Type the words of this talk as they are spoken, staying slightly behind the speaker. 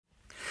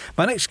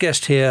My next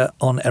guest here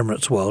on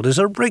Emirates World is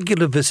a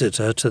regular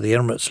visitor to the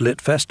Emirates Lit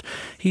Fest.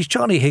 He's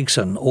Charlie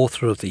Higson,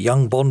 author of the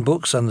Young Bond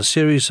books and the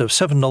series of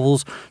 7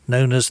 novels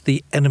known as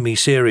the Enemy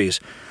series,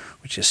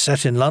 which is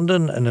set in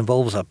London and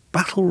involves a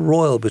battle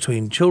royal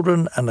between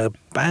children and a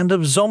band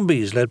of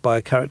zombies led by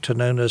a character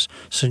known as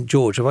St.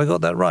 George. Have I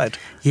got that right?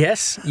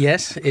 Yes.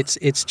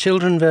 It's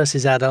children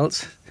versus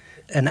adults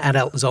and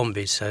adult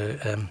zombies.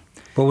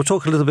 Well, we'll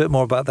talk a little bit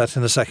more about that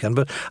in a second,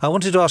 but I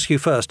wanted to ask you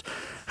first,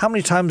 how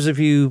many times have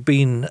you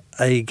been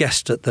a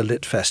guest at the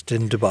Lit Fest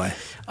in Dubai?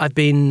 I've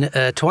been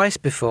twice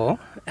before,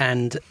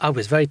 and I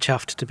was very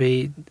chuffed to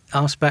be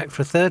asked back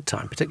for a third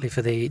time, particularly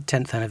for the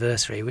 10th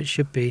anniversary, which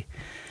should be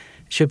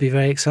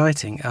very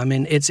exciting. I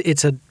mean,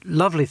 it's a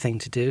lovely thing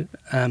to do.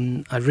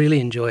 I really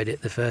enjoyed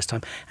it the first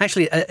time.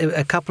 Actually,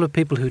 a couple of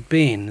people who'd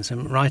been,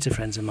 some writer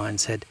friends of mine,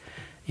 said,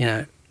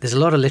 there's a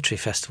lot of literary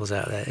festivals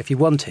out there. If you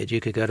wanted,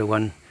 you could go to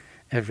one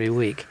every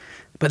week.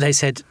 But they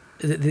said,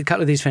 a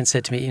couple of these friends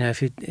said to me,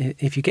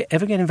 if you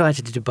ever get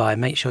invited to Dubai,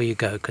 make sure you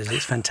go because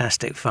it's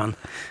fantastic fun.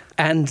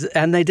 And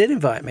they did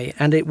invite me,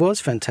 and it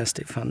was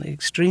fantastic fun,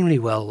 extremely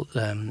well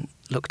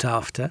looked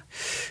after.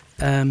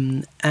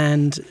 And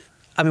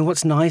I mean,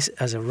 what's nice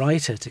as a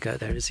writer to go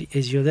there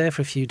is you're there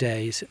for a few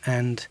days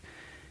and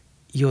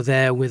you're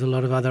there with a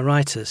lot of other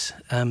writers.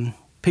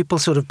 People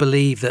sort of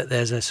believe that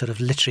there's a sort of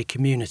literary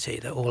community,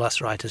 that all us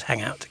writers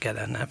hang out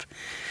together and have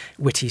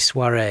witty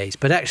soirees.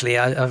 But actually,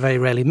 I very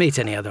rarely meet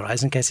any other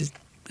writers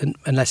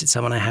unless it's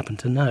someone I happen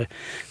to know.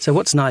 So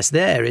what's nice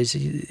there is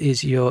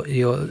you're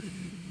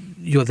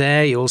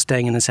there, you're all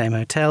staying in the same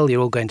hotel,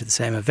 you're all going to the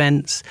same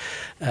events,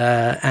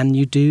 and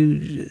you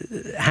do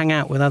hang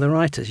out with other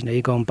writers.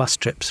 You go on bus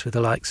trips with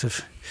the likes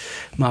of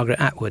Margaret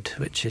Atwood,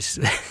 which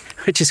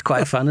is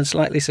quite fun and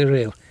slightly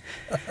surreal.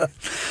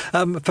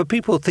 For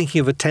people thinking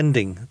of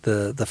attending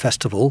the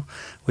festival,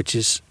 which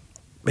is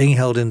being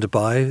held in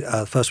Dubai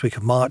the first week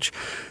of March,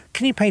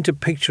 can you paint a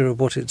picture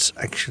of what it's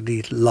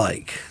actually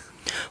like?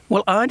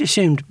 Well, I'd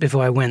assumed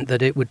before I went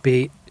that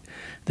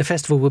the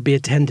festival would be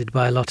attended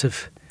by a lot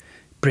of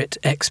Brit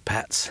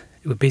expats.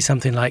 It would be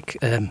something like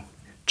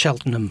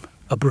Cheltenham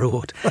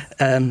abroad,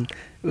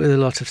 with a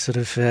lot of sort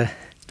of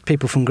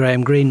people from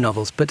Graham Greene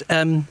novels. But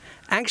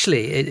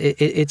actually,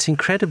 it's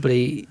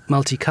incredibly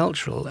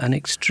multicultural and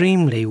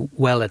extremely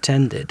well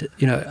attended.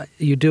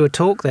 You do a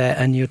talk there,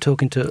 and you're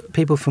talking to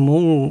people from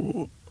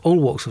all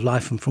walks of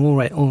life, and from all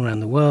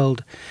around the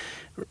world,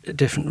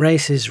 different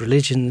races,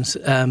 religions.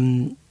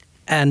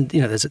 And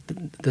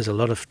there's a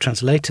lot of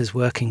translators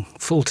working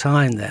full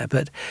time there,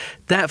 but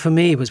that for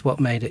me was what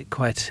made it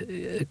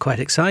quite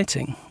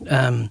exciting.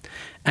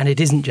 And it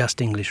isn't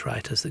just English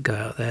writers that go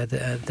out there.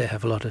 They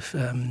have a lot of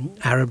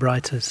Arab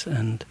writers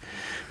and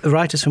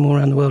writers from all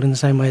around the world, in the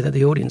same way that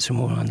the audience from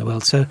all around the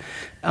world. So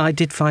I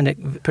did find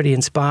it pretty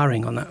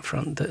inspiring on that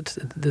front,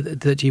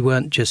 that you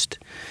weren't just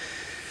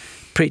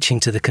preaching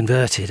to the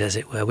converted, as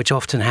it were, which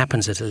often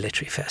happens at a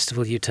literary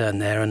festival. You turn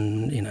there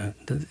and,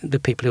 the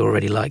people who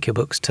already like your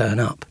books turn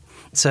up.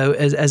 So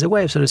as a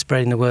way of sort of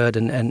spreading the word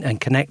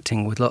and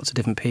connecting with lots of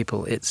different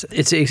people, it's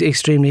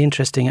extremely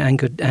interesting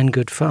and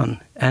good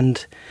fun.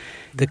 And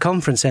the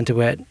conference centre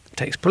where it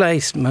takes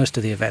place, most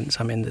of the events,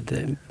 I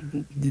mean,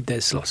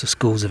 there's lots of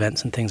schools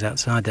events and things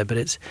outside there, but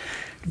it's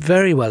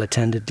very well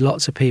attended,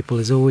 lots of people,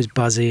 it's always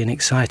buzzy and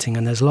exciting,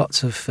 and there's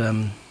lots of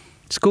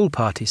school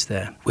parties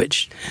there,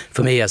 which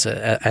for me as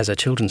a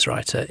children's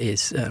writer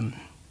is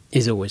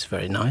always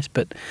very nice.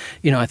 But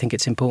I think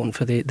it's important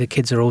for the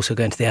kids are also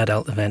going to the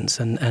adult events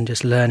and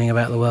just learning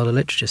about the world of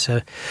literature.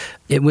 So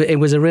it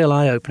was a real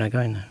eye opener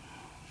going there.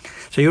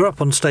 So you're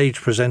up on stage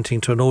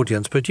presenting to an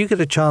audience, but you get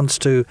a chance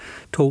to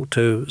talk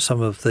to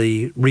some of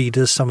the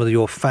readers, some of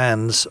your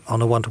fans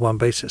on a one-to-one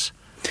basis.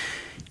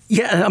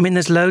 Yeah, I mean,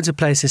 there's loads of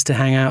places to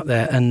hang out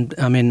there. And,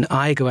 I mean,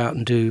 I go out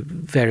and do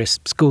various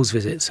schools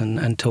visits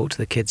and talk to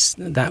the kids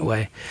that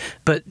way.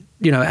 But,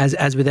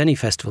 as with any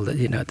festival,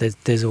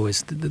 there's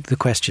always the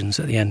questions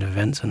at the end of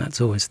events, and that's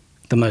always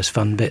the most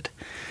fun bit.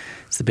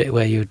 It's the bit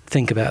where you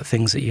think about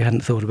things that you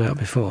hadn't thought about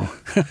before.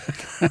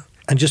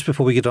 And just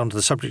before we get on to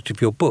the subject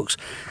of your books,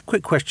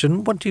 quick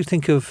question, what do you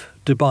think of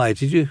Dubai?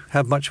 Did you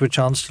have much of a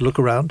chance to look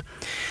around?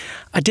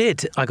 I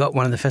did. I got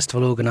one of the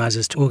festival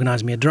organisers to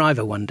organise me a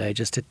driver one day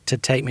just to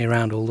take me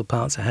around all the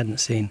parts I hadn't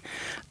seen.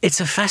 It's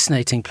a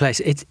fascinating place.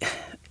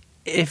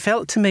 It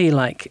felt to me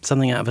like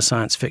something out of a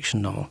science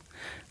fiction novel,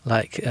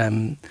 like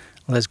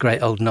those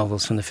great old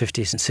novels from the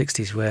 50s and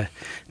 60s where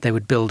they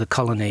would build a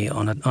colony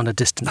on a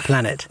distant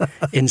planet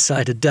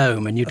inside a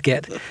dome, and you'd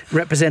get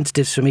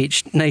representatives from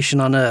each nation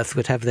on Earth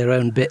would have their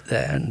own bit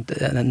there,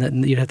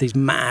 and you'd have these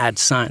mad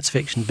science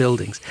fiction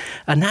buildings.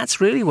 And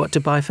that's really what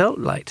Dubai felt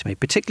like to me,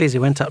 particularly as we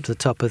went up to the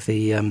top of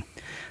the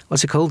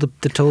what's it called,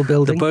 the tall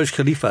building? The Burj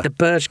Khalifa. The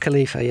Burj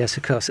Khalifa, yes,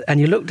 of course.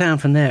 And you look down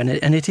from there,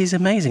 and it is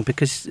amazing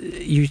because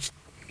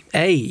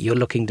you're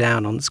looking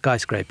down on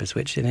skyscrapers,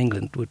 which in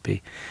England would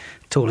be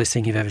tallest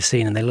thing you've ever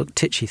seen, and they look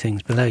titchy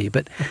things below you.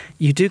 But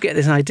you do get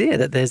this idea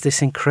that there's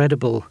this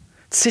incredible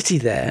city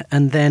there,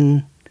 and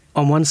then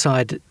on one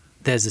side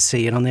there's the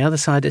sea, and on the other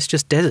side it's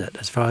just desert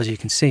as far as you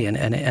can see, and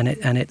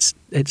it's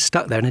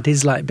stuck there, and it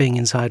is like being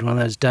inside one of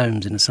those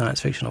domes in a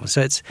science fiction novel.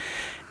 So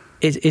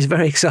it's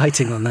very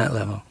exciting on that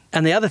level.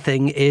 And the other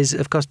thing is,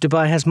 of course,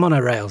 Dubai has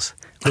monorails,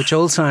 which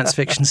all science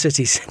fiction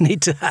cities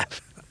need to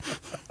have.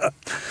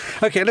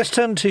 Okay, let's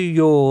turn to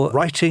your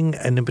writing,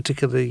 and in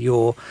particular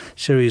your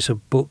series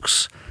of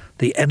books,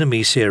 the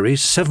Enemy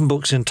series, 7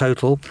 books in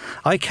total.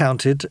 I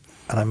counted,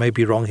 and I may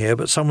be wrong here,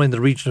 but somewhere in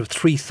the region of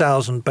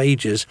 3,000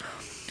 pages.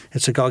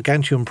 It's a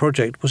gargantuan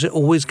project. Was it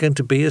always going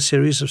to be a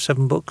series of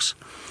 7 books?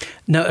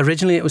 No,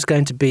 originally it was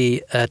going to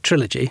be a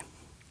trilogy,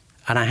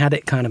 and I had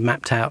it kind of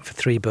mapped out for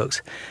 3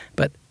 books.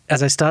 But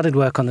as I started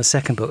work on the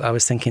second book, I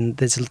was thinking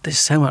there's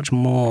so much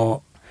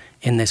more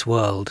in this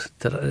world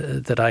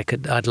that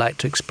I'd like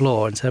to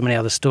explore, and so many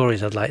other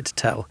stories I'd like to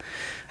tell.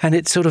 And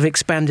it sort of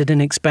expanded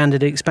and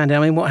expanded and expanded.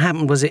 I mean, what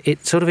happened was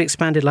it sort of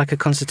expanded like a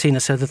concertina.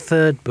 So the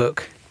third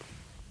book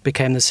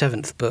became the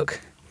 7th book,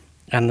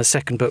 and the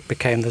second book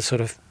became the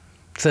sort of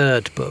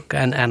third book,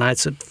 and I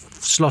sort of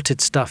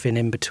slotted stuff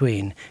in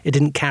between. It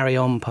didn't carry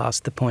on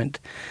past the point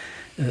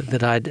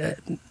that I'd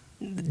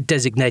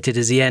designated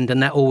as the end,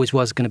 and that always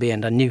was going to be the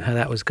end. I knew how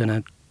that was going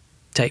to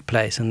take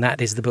place, and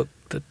that is the book,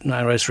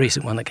 my most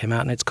recent one that came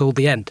out, and it's called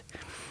The End.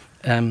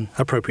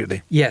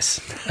 Appropriately.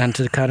 Yes, and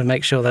to kind of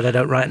make sure that I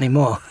don't write any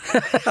more.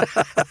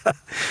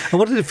 And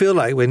what did it feel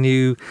like when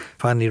you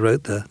finally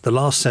wrote the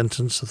last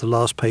sentence of the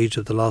last page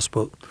of the last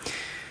book?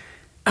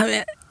 I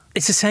mean,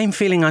 it's the same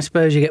feeling, I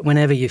suppose, you get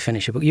whenever you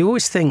finish a book. You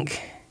always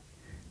think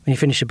when you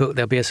finish a book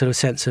there'll be a sort of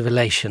sense of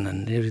elation,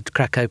 and you would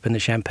crack open the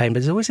champagne,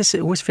 but it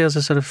always feels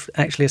a sort of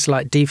actually a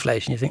slight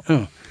deflation. You think,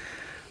 oh,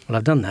 well,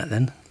 I've done that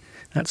then.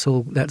 That's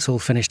all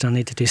finished. I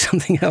need to do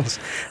something else.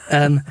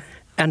 And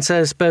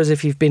so I suppose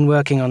if you've been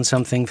working on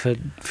something for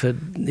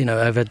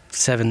over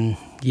 7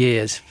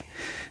 years,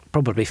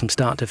 probably from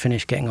start to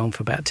finish, getting on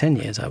for about 10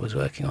 years I was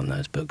working on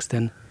those books,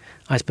 then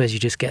I suppose you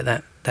just get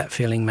that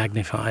feeling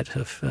magnified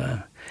of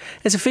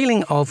it's a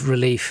feeling of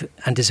relief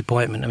and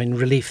disappointment. I mean,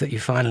 relief that you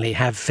finally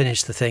have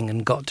finished the thing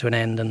and got to an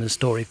end and the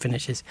story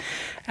finishes,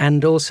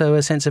 and also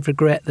a sense of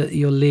regret that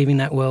you're leaving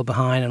that world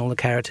behind and all the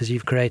characters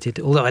you've created,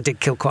 although I did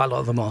kill quite a lot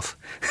of them off.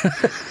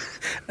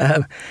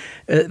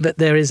 But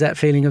there is that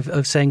feeling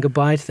of saying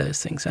goodbye to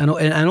those things. And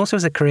also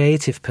as a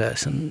creative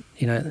person,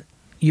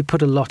 you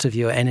put a lot of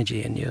your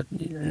energy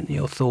and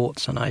your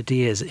thoughts and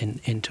ideas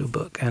into a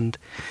book, and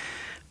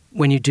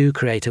when you do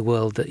create a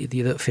world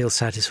that feels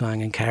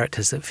satisfying and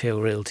characters that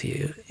feel real to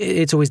you,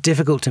 it's always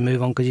difficult to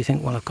move on because you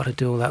think, well, I've got to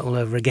do all that all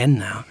over again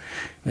now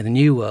with a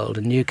new world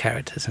and new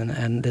characters.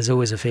 And there's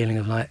always a feeling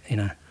of like,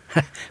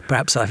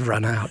 perhaps I've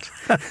run out.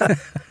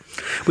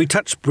 We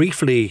touched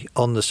briefly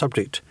on the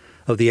subject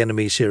of the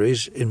Enemy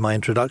series in my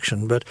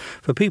introduction, but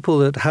for people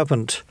that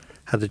haven't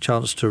had the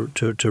chance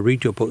to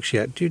read your books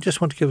yet, do you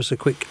just want to give us a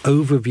quick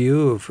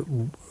overview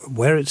of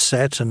where it's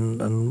set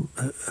and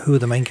who are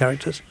the main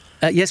characters?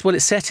 Yes, well,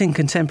 it's set in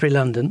contemporary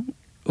London.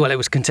 Well, it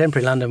was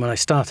contemporary London when I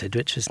started,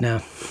 which was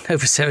now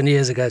over 7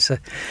 years ago. So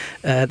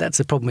that's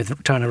the problem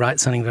with trying to write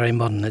something very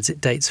modern, as it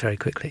dates very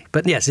quickly.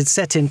 But yes, it's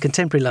set in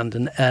contemporary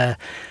London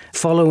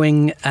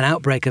following an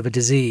outbreak of a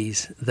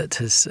disease that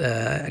has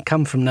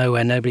come from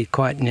nowhere. Nobody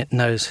quite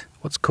knows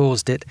what's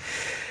caused it,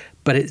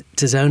 but it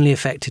has only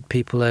affected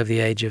people over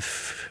the age of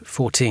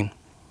 14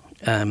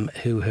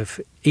 who have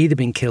either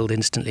been killed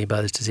instantly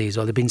by this disease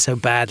or they've been so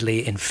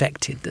badly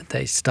infected that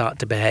they start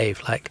to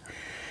behave like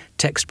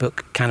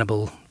textbook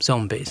cannibal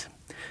zombies.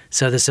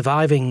 So the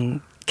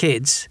surviving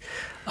kids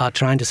are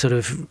trying to sort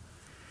of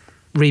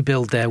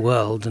rebuild their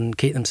world and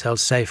keep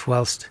themselves safe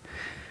whilst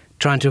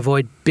trying to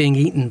avoid being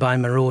eaten by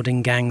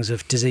marauding gangs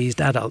of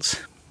diseased adults.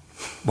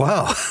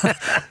 Wow.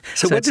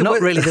 So it's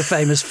not really the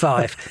famous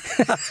 5.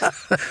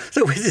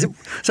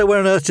 So where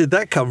on earth did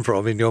that come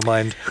from in your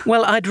mind?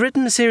 Well, I'd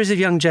written a series of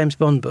young James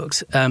Bond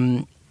books,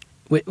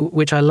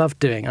 which I loved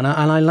doing. And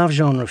I love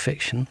genre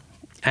fiction.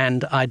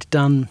 And I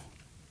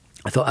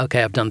thought,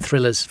 okay, I've done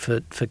thrillers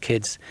for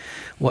kids.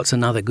 What's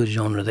another good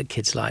genre that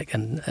kids like?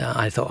 And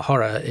I thought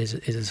horror is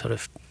a sort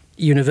of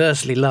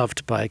universally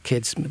loved by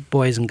kids,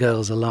 boys and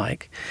girls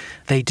alike.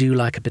 They do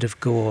like a bit of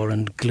gore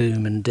and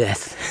gloom and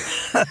death.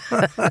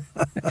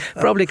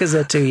 Probably because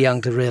they're too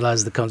young to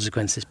realise the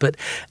consequences. But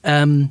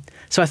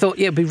so I thought,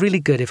 yeah, it'd be really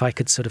good if I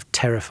could sort of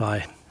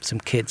terrify some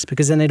kids,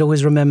 because then they'd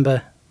always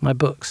remember my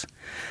books.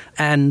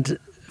 And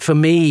for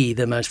me,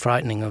 the most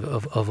frightening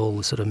of all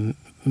the sort of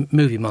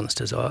movie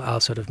monsters, or our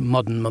sort of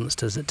modern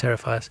monsters that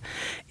terrify us,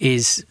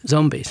 is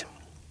zombies.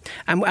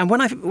 And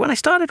when I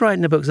started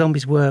writing the book,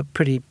 zombies were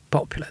pretty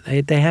popular.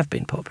 They have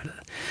been popular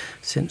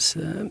since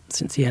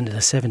the end of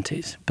the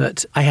 70s.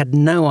 But I had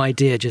no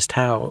idea just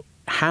how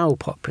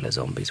popular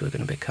zombies were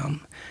going to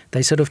become.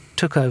 They sort of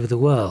took over the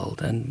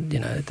world, and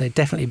they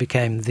definitely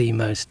became the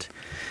most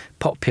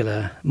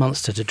popular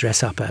monster to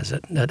dress up as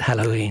at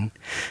Halloween.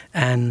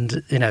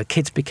 And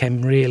kids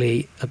became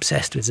really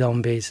obsessed with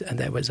zombies, and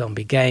there were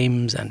zombie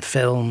games and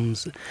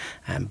films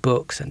and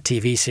books and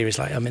TV series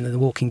like The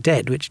Walking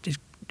Dead, which is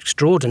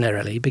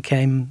extraordinarily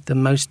became the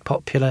most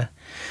popular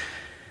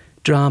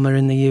drama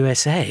in the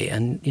USA.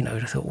 And, I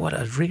thought, what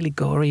a really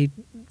gory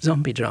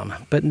zombie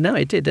drama. But no,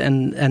 it did.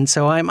 And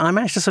so I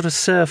managed to sort of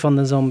surf on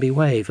the zombie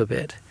wave a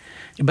bit.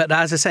 But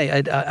as I say,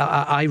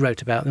 I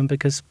wrote about them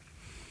because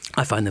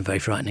I find them very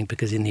frightening,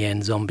 because in the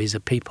end, zombies are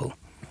people,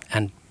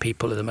 and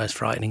people are the most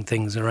frightening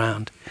things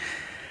around.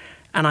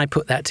 And I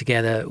put that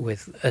together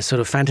with a sort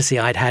of fantasy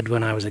I'd had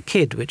when I was a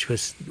kid, which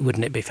was,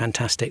 wouldn't it be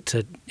fantastic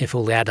if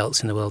all the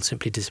adults in the world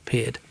simply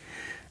disappeared?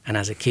 And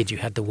as a kid, you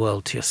had the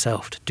world to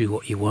yourself to do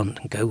what you want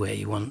and go where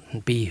you want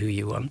and be who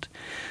you want.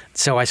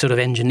 So I sort of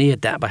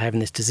engineered that by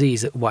having this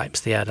disease that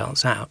wipes the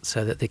adults out,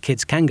 so that the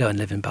kids can go and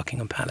live in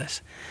Buckingham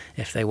Palace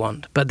if they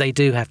want. But they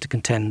do have to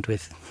contend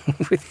with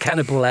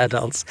cannibal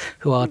adults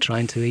who are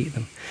trying to eat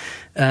them.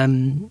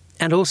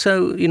 And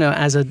also,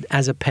 as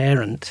a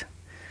parent,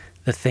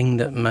 the thing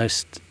that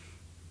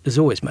has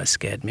always most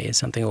scared me is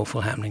something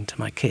awful happening to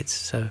my kids.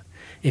 So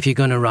if you're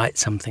going to write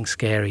something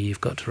scary, you've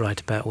got to write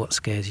about what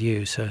scares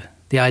you. So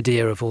the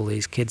idea of all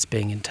these kids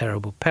being in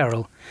terrible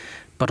peril,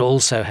 but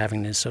also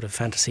having this sort of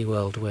fantasy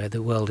world where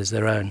the world is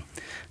their own,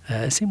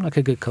 it seemed like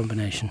a good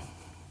combination.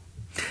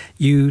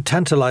 You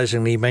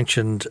tantalisingly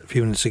mentioned a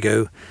few minutes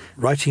ago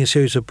writing a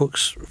series of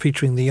books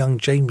featuring the young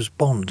James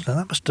Bond. Now,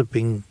 that must have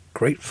been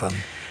great fun.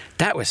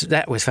 That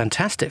was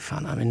fantastic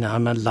fun. I mean,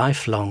 I'm a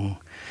lifelong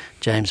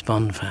James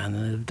Bond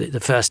fan. The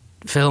first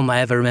film I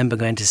ever remember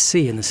going to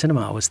see in the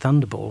cinema was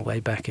Thunderball, way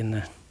back in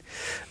the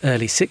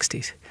early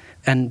 60s.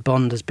 And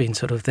Bond has been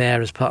sort of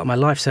there as part of my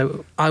life.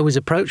 So I was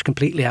approached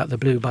completely out of the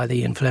blue by the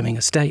Ian Fleming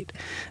estate.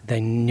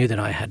 They knew that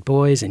I had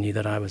boys. They knew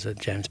that I was a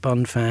James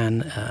Bond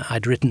fan.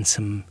 I'd written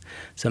some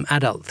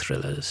adult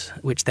thrillers,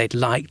 which they'd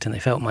liked, and they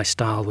felt my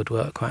style would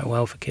work quite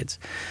well for kids.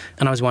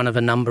 And I was one of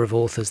a number of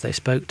authors they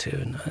spoke to,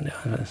 and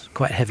I was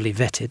quite heavily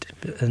vetted.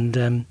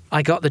 And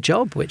I got the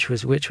job, which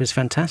was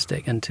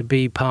fantastic. And to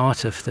be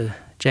part of the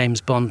James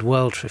Bond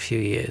world for a few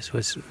years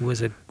was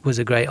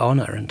a great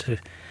honour, and to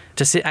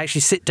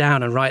sit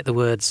down and write the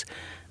words,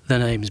 "The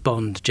name's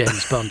Bond,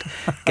 James Bond,"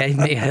 gave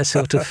me a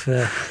sort of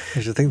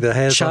you should think the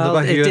hairs on the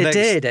back of your neck.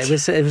 It did.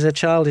 It was a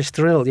childish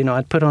thrill.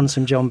 I'd put on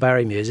some John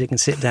Barry music and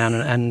sit down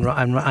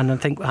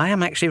and think, I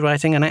am actually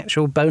writing an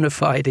actual bona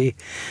fide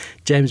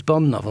James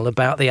Bond novel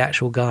about the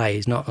actual guy.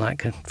 He's not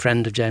like a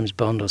friend of James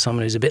Bond or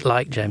someone who's a bit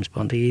like James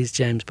Bond. He is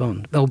James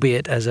Bond,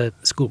 albeit as a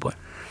schoolboy.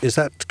 Is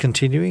that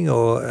continuing,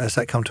 or has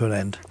that come to an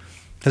end?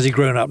 Has he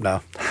grown up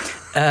now?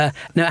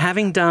 No,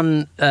 having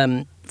done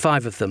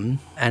 5 of them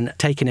and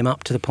taken him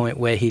up to the point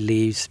where he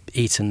leaves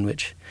Eton,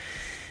 which,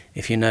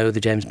 if you know the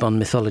James Bond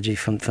mythology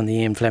from the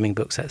Ian Fleming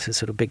books, that's a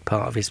sort of big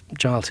part of his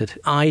childhood.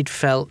 I'd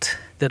felt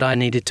that I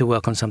needed to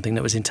work on something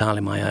that was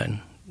entirely my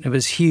own. It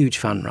was huge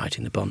fun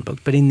writing the Bond book,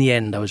 but in the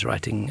end I was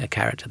writing a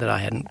character that I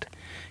hadn't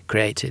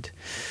created.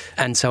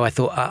 And so I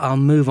thought, I'll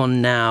move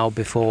on now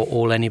before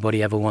all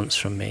anybody ever wants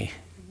from me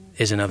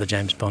is another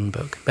James Bond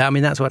book. But I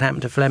mean, that's what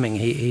happened to Fleming.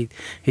 He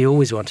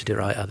always wanted to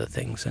write other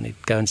things, and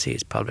he'd go and see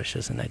his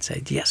publishers and they'd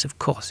say, "Yes, of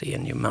course,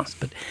 Ian, you must,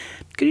 but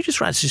could you just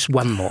write just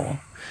one more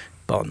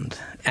Bond?"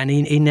 And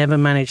he never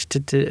managed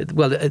to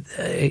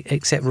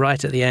except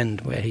right at the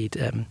end where he'd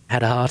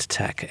had a heart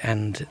attack,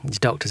 and his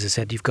doctors had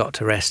said, "You've got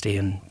to rest,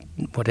 Ian.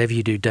 Whatever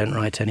you do, don't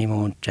write any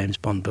more James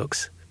Bond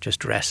books.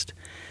 Just rest."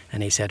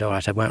 And he said, "All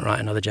right, I won't write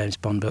another James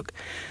Bond book."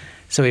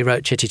 So he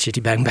wrote Chitty Chitty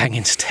Bang Bang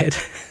instead.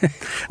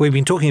 We've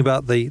been talking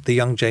about the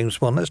young James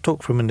Bond. Let's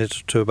talk for a minute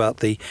or two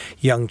about the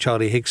young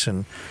Charlie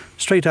Higson.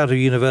 Straight out of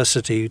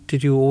university,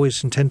 did you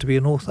always intend to be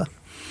an author?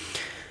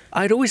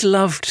 I'd always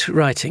loved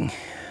writing.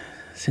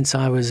 Since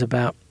I was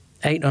about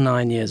 8 or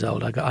 9 years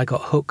old, I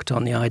got hooked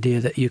on the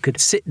idea that you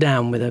could sit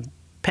down with a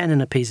pen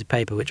and a piece of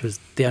paper, which was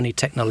the only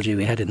technology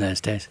we had in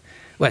those days.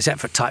 Well,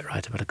 except for a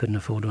typewriter, but I couldn't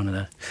afford one of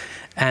those.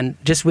 And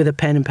just with a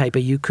pen and paper,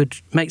 you could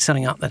make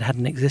something up that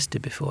hadn't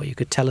existed before. You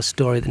could tell a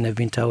story that had never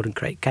been told and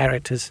create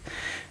characters.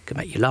 It could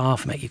make you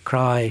laugh, make you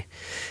cry.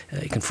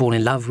 You can fall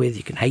in love with,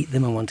 you can hate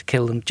them and want to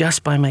kill them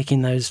just by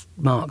making those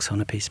marks on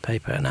a piece of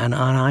paper. And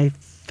I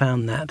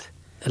found that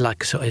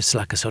it's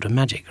like a sort of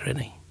magic,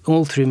 really.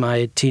 All through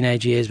my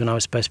teenage years, when I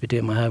was supposed to be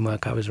doing my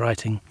homework, I was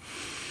writing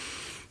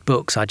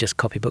books. I just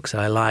copy books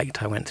that I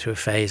liked. I went through a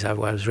phase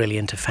where I was really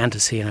into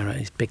fantasy, and I wrote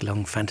these big,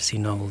 long fantasy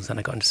novels. Then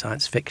I got into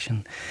science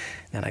fiction.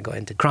 Then I got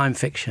into crime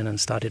fiction and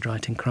started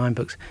writing crime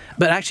books.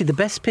 But actually, the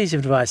best piece of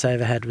advice I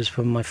ever had was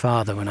from my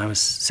father when I was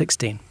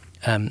 16.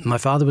 My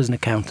father was an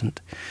accountant.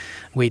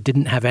 We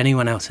didn't have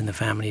anyone else in the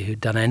family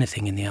who'd done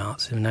anything in the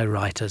arts. There were no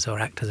writers or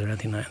actors or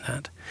anything like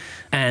that.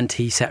 And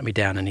he sat me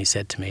down and he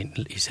said to me,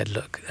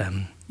 "Look,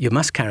 you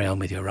must carry on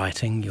with your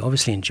writing. You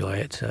obviously enjoy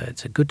it.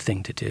 It's a good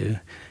thing to do.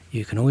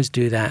 You can always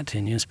do that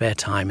in your spare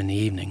time in the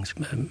evenings,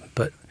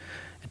 but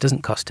it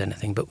doesn't cost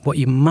anything. But what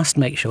you must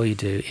make sure you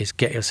do is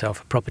get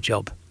yourself a proper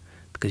job,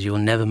 because you will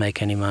never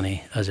make any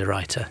money as a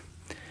writer."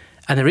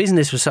 And the reason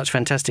this was such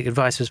fantastic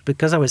advice was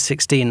because I was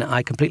 16,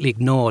 I completely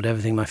ignored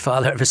everything my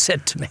father ever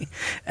said to me.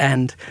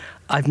 And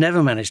I've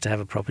never managed to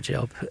have a proper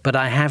job, but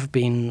I have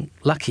been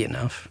lucky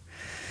enough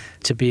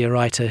to be a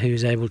writer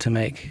who's able to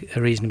make a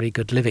reasonably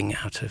good living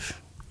out of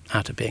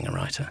being a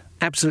writer.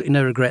 Absolutely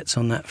no regrets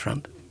on that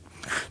front.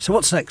 So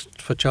what's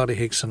next for Charlie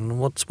Higson?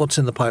 What's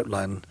in the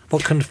pipeline?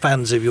 What can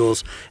fans of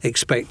yours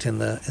expect in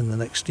the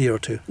next year or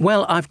two?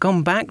 Well, I've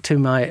gone back to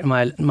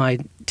my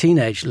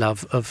teenage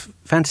love of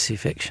fantasy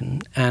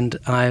fiction, and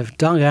I've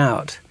dug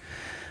out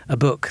a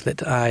book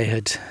that I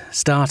had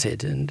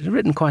started and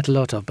written quite a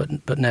lot of,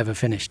 but never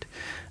finished.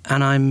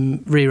 And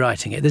I'm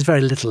rewriting it. There's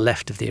very little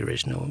left of the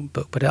original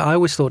book, but I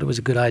always thought it was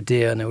a good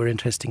idea and there were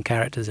interesting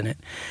characters in it.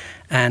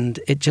 And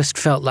it just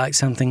felt like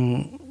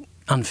something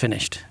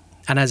unfinished.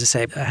 And as I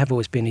say, I have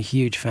always been a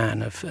huge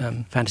fan of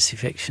fantasy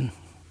fiction.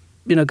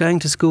 You know, going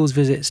to schools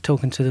visits,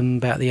 talking to them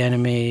about the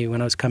enemy,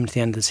 when I was coming to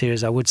the end of the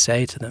series, I would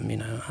say to them, you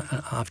know,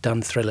 I've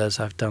done thrillers,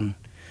 I've done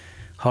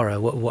horror,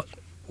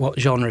 what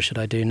genre should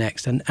I do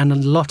next? And a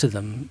lot of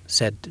them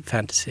said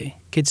fantasy.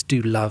 Kids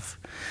do love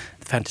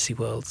fantasy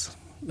worlds,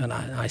 and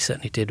I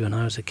certainly did when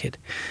I was a kid.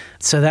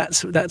 So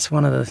that's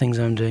one of the things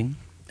I'm doing.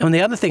 And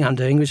the other thing I'm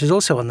doing, which is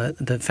also on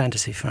the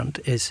fantasy front,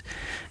 is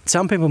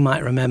some people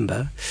might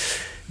remember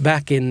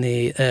back in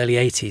the early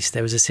 80s,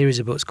 there was a series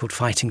of books called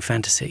Fighting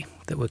Fantasy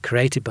that were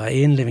created by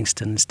Ian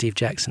Livingstone and Steve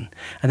Jackson.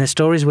 And they're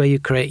stories where you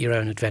create your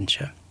own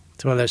adventure.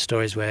 It's one of those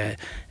stories where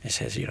it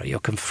says, you know, you're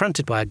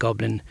confronted by a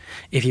goblin.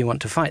 If you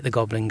want to fight the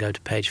goblin, go to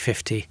page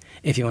 50.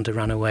 If you want to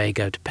run away,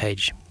 go to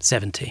page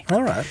 70.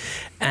 All right.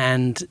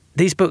 And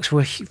these books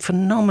were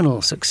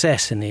phenomenal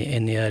success in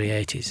the early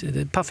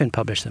 80s. Puffin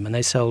published them, and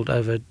they sold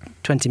over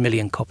 20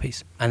 million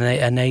copies. And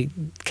they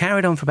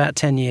carried on for about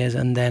 10 years,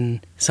 and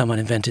then someone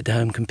invented the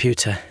home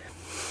computer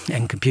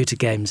and computer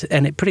games,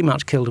 and it pretty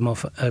much killed them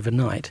off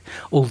overnight.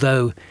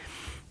 Although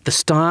the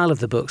style of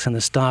the books and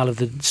the style of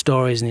the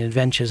stories and the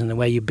adventures and the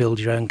way you build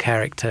your own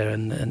character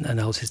and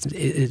the whole system,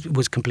 it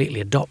was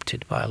completely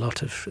adopted by a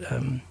lot of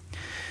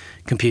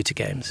computer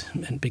games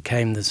and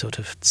became the sort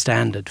of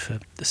standard for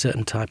a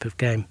certain type of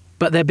game.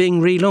 But they're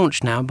being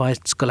relaunched now by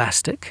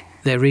Scholastic.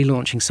 They're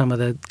relaunching some of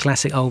the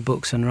classic old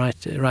books and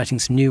writing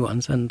some new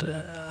ones. And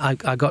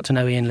I got to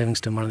know Ian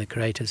Livingstone, one of the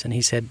creators, and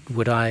he said,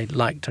 would I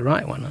like to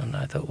write one? And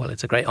I thought, well,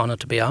 it's a great honour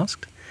to be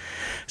asked.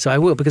 So I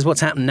will, because what's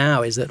happened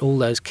now is that all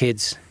those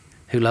kids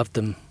who loved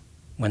them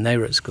when they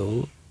were at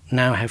school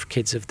now have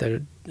kids of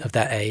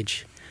that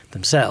age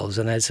themselves,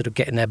 and they're sort of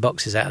getting their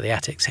boxes out of the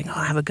attic saying,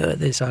 have a go at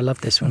this, I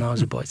loved this when I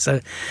was a boy.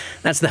 So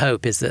that's the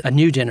hope, is that a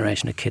new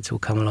generation of kids will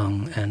come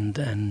along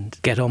and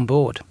get on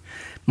board.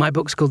 My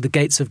book's called The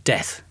Gates of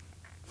Death.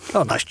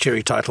 Oh, nice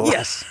cheery title.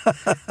 Yes.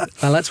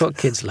 Well, that's what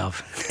kids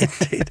love.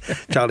 Indeed.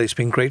 Charlie, it's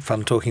been great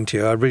fun talking to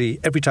you.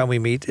 Every time we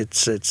meet,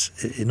 it's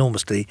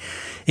enormously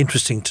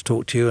interesting to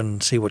talk to you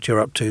and see what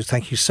you're up to.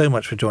 Thank you so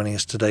much for joining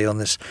us today on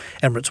this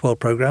Emirates World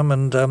programme,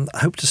 and I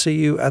hope to see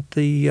you at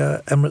the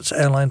Emirates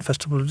Airline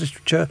Festival of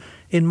Literature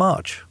in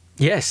March.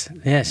 Yes.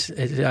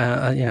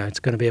 It's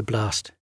going to be a blast.